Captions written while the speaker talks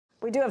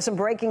We do have some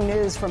breaking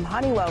news from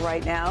Honeywell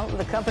right now.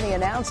 The company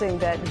announcing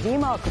that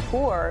Vimal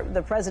Kapur,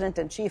 the president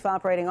and chief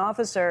operating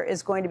officer,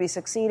 is going to be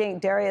succeeding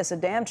Darius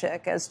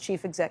Adamczyk as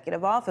chief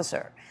executive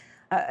officer.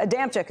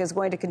 Adamczyk is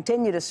going to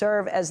continue to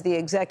serve as the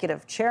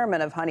executive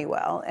chairman of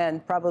Honeywell,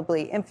 and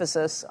probably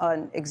emphasis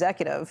on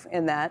executive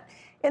in that.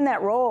 In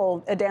that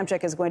role,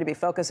 Adamczyk is going to be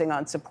focusing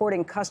on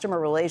supporting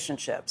customer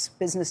relationships,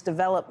 business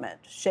development,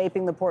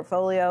 shaping the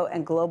portfolio,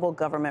 and global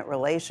government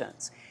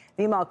relations.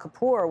 Vimal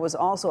Kapur was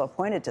also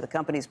appointed to the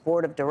company's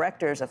board of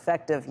directors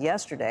effective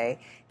yesterday.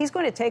 He's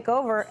going to take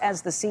over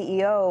as the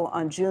CEO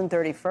on June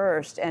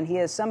 31st, and he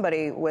is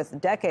somebody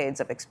with decades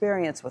of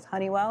experience with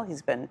Honeywell.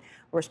 He's been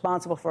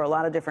responsible for a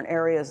lot of different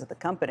areas of the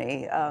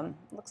company.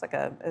 Looks like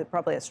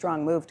probably a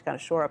strong move to kind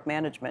of shore up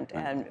management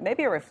and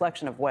maybe a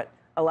reflection of what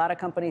a lot of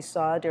companies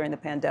saw during the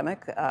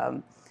pandemic.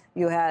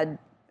 You had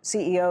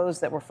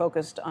CEOs that were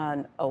focused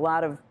on a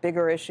lot of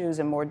bigger issues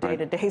and more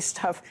day-to-day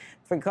stuff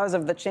because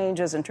of the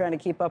changes and trying to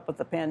keep up with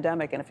the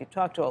pandemic. And if you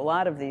talk to a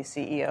lot of these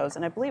CEOs,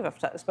 and I believe I've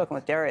spoken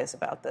with Darius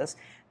about this,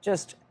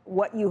 just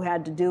what you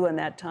had to do in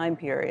that time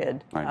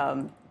period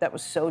that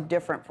was so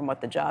different from what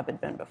the job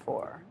had been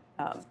before.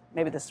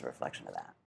 Maybe this is a reflection of that.